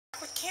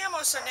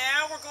Camo, so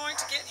now we're going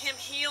to get him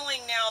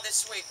healing now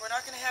this week. We're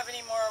not going to have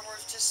any more.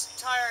 We're just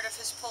tired of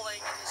his pulling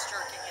and his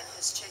jerking and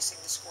his chasing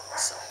the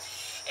squirrels. So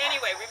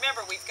anyway,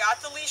 remember, we've got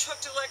the leash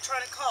hooked to the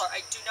electronic collar.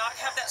 I do not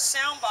have that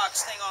sound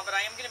box thing on, but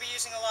I am going to be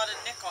using a lot of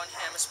nick on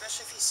him,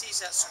 especially if he sees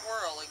that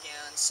squirrel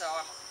again. So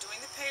I'm doing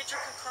the pager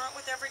concurrent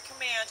with every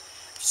command.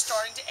 I'm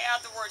starting to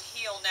add the word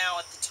heal now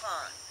at the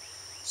turn.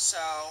 So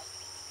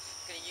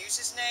I'm going to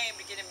use his name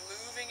to get him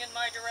moving in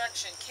my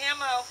direction.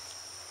 Camo.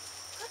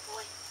 Good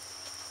boy.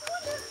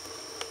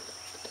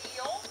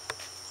 Heel.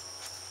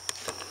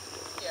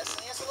 Yes,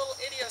 and he has a little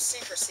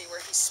idiosyncrasy where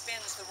he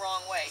spins the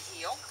wrong way.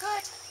 Heel.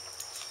 Good.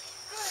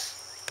 Good.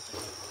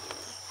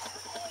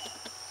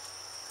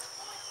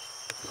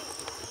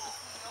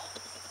 Heel.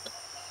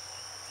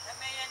 That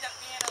may end up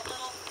being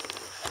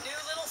a new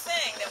little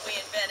thing that we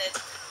invented.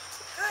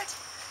 Good.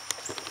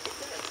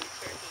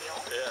 Heel.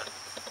 Yeah.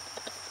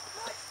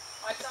 Good.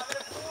 All right, so I'm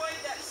going to avoid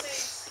that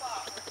same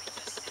spot where we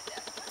just did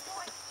that. Good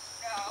boy.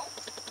 Go.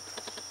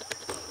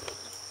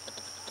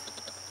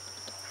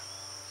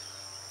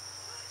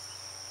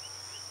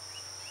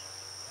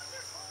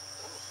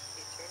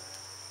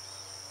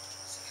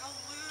 See how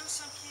loose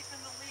I'm keeping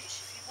the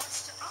leash. If he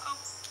wants to, oh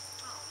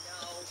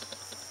no.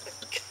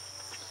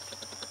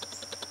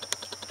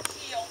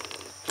 Heel.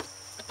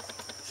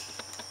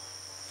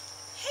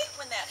 Hate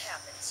when that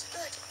happens.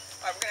 Good.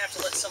 All right, we're gonna have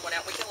to let someone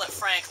out. We can let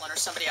Franklin or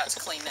somebody else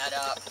clean that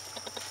up.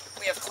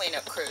 We have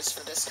cleanup crews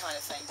for this kind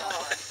of thing, don't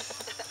we?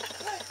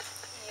 Good.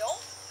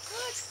 Heel.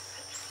 Good.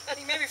 I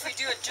think maybe if we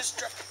do it, just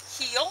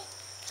heel.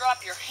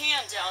 Drop your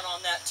hand down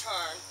on that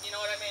turn. You know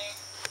what I mean?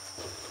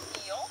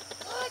 Heel.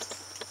 Good.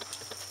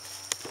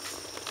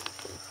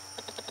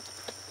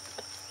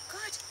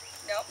 Good.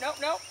 Nope, nope,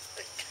 nope.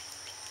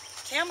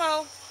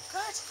 Camo.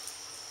 Good.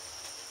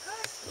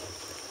 Good.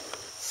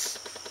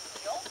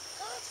 Heel.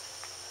 Good.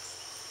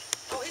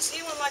 Oh, he's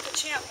healing like a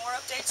champ. More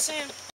updates soon.